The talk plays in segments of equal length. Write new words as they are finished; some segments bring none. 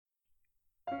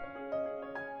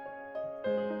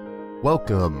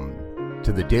Welcome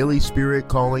to the Daily Spirit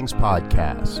Callings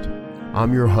Podcast.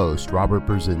 I'm your host, Robert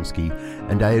Brzezinski,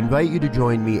 and I invite you to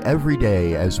join me every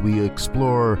day as we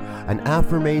explore an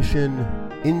affirmation,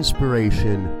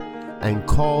 inspiration, and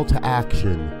call to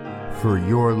action for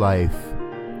your life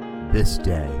this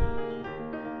day.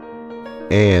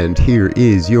 And here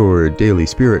is your Daily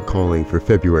Spirit Calling for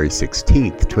February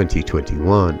 16th,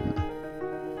 2021.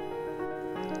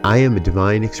 I am a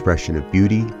divine expression of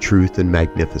beauty, truth, and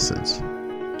magnificence.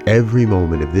 Every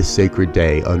moment of this sacred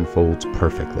day unfolds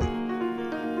perfectly.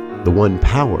 The one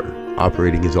power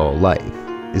operating as all life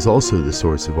is also the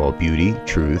source of all beauty,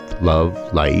 truth, love,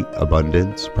 light,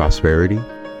 abundance, prosperity.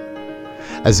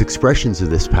 As expressions of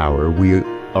this power, we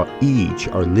are each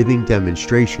living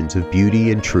demonstrations of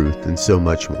beauty and truth and so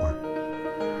much more.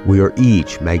 We are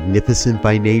each magnificent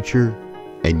by nature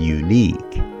and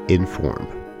unique in form.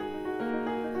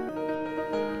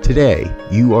 Today,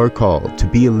 you are called to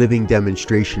be a living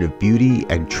demonstration of beauty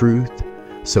and truth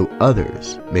so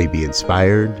others may be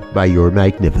inspired by your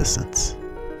magnificence.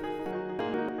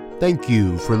 Thank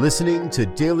you for listening to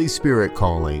Daily Spirit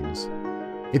Callings.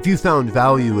 If you found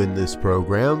value in this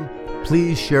program,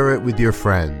 please share it with your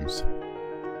friends.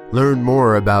 Learn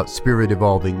more about Spirit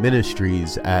Evolving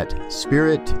Ministries at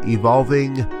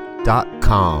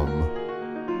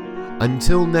spiritevolving.com.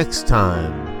 Until next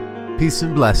time, peace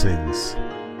and blessings.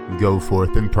 Go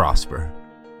forth and prosper.